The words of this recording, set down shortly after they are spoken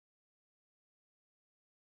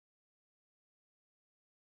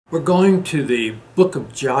We're going to the book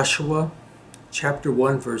of Joshua, chapter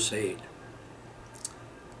 1, verse 8.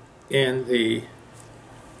 And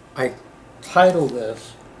I title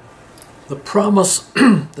this, The Promise,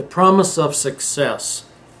 the Promise of Success,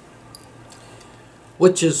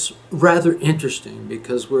 which is rather interesting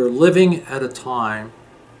because we're living at a time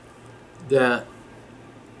that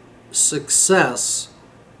success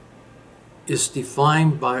is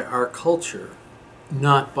defined by our culture,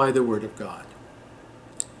 not by the Word of God.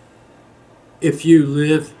 If you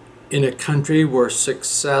live in a country where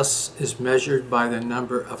success is measured by the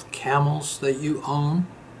number of camels that you own,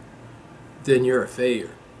 then you're a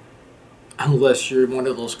failure. Unless you're in one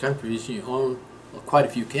of those countries, you own quite a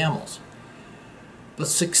few camels. But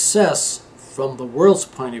success, from the world's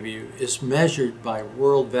point of view, is measured by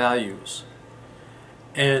world values.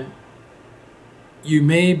 And you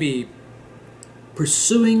may be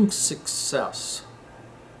pursuing success,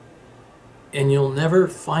 and you'll never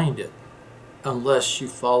find it unless you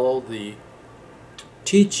follow the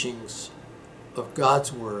teachings of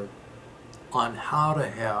God's Word on how to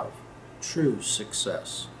have true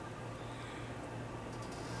success.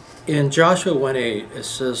 In Joshua 1:8 it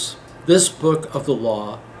says, "This book of the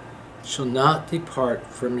law shall not depart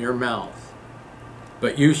from your mouth,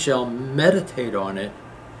 but you shall meditate on it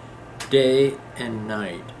day and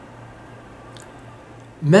night."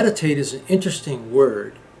 Meditate is an interesting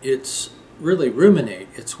word. It's really ruminate.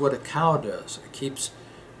 It's what a cow does. It keeps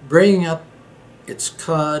bringing up its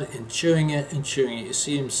cud and chewing it and chewing it. You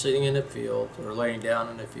see him sitting in a field or laying down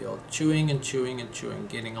in a field, chewing and chewing and chewing,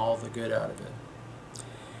 getting all the good out of it.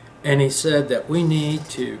 And he said that we need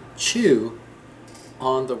to chew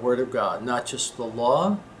on the Word of God, not just the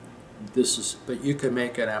law. But you can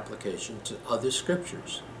make an application to other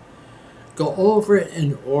scriptures. Go over it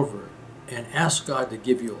and over and ask God to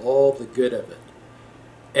give you all the good of it.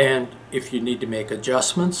 And if you need to make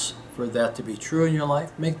adjustments for that to be true in your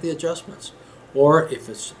life, make the adjustments. Or if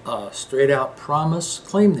it's a straight out promise,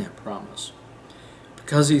 claim that promise.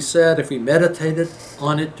 Because he said if we meditated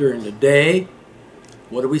on it during the day,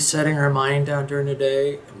 what are we setting our mind on during the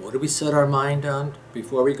day? And what do we set our mind on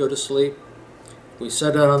before we go to sleep? We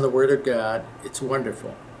set it on the Word of God. It's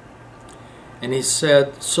wonderful. And he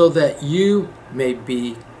said, so that you may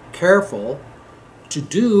be careful to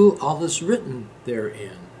do all that's written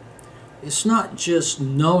therein. It's not just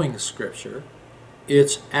knowing Scripture,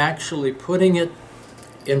 it's actually putting it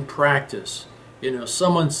in practice. You know,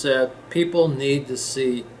 someone said people need to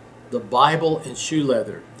see the Bible in shoe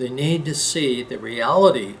leather. They need to see the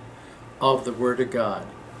reality of the Word of God.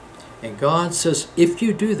 And God says, if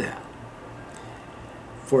you do that,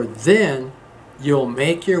 for then you'll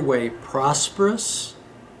make your way prosperous,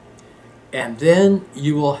 and then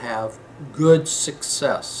you will have good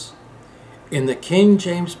success. In the King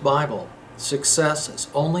James Bible, success is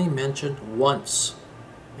only mentioned once,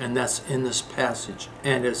 and that's in this passage.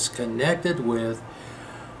 And it's connected with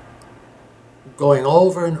going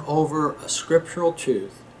over and over a scriptural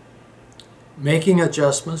truth, making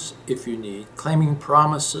adjustments if you need, claiming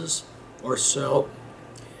promises or so.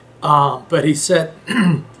 But he said,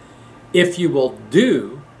 if you will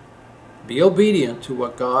be obedient to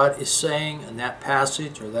what God is saying in that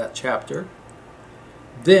passage or that chapter,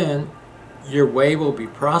 then your way will be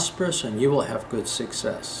prosperous and you will have good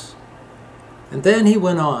success. And then he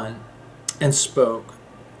went on and spoke,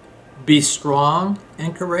 be strong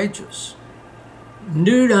and courageous.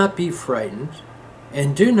 Do not be frightened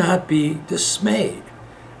and do not be dismayed.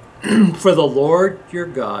 For the Lord your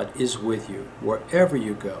God is with you wherever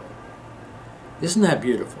you go. Isn't that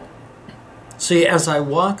beautiful? See, as I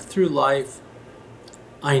walk through life,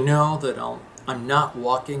 I know that I'm not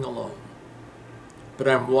walking alone, but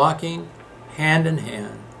I'm walking hand in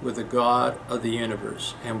hand with the God of the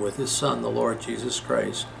universe and with His Son, the Lord Jesus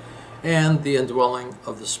Christ, and the indwelling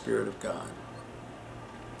of the Spirit of God.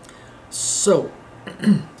 So,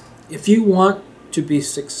 if you want to be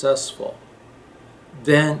successful,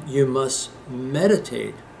 then you must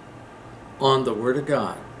meditate on the Word of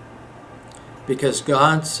God, because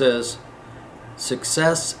God says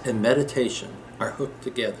success and meditation are hooked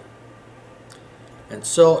together. And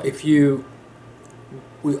so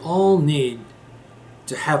we all need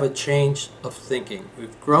to have a change of thinking.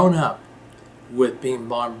 We've grown up with being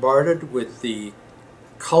bombarded with the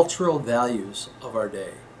cultural values of our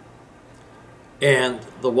day. And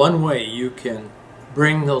the one way you can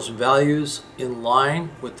bring those values in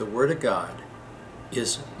line with the Word of God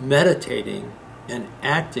is meditating and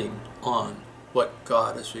acting on what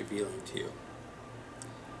God is revealing to you.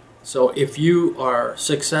 So if you are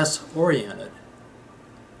success-oriented,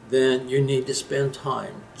 then you need to spend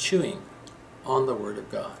time chewing on the Word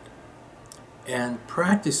of God. and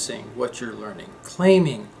practicing what you're learning,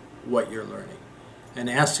 claiming what you're learning, and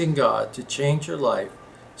asking God to change your life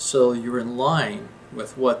so you're in line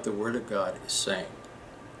with what the Word of God is saying.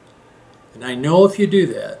 And I know if you do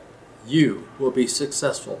that, you will be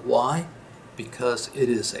successful. Why? Because it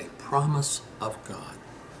is a promise of God.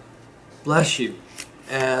 Bless you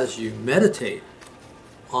as you meditate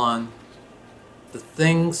on the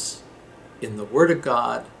things in the Word of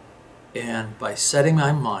God and by setting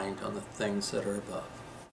my mind on the things that are above.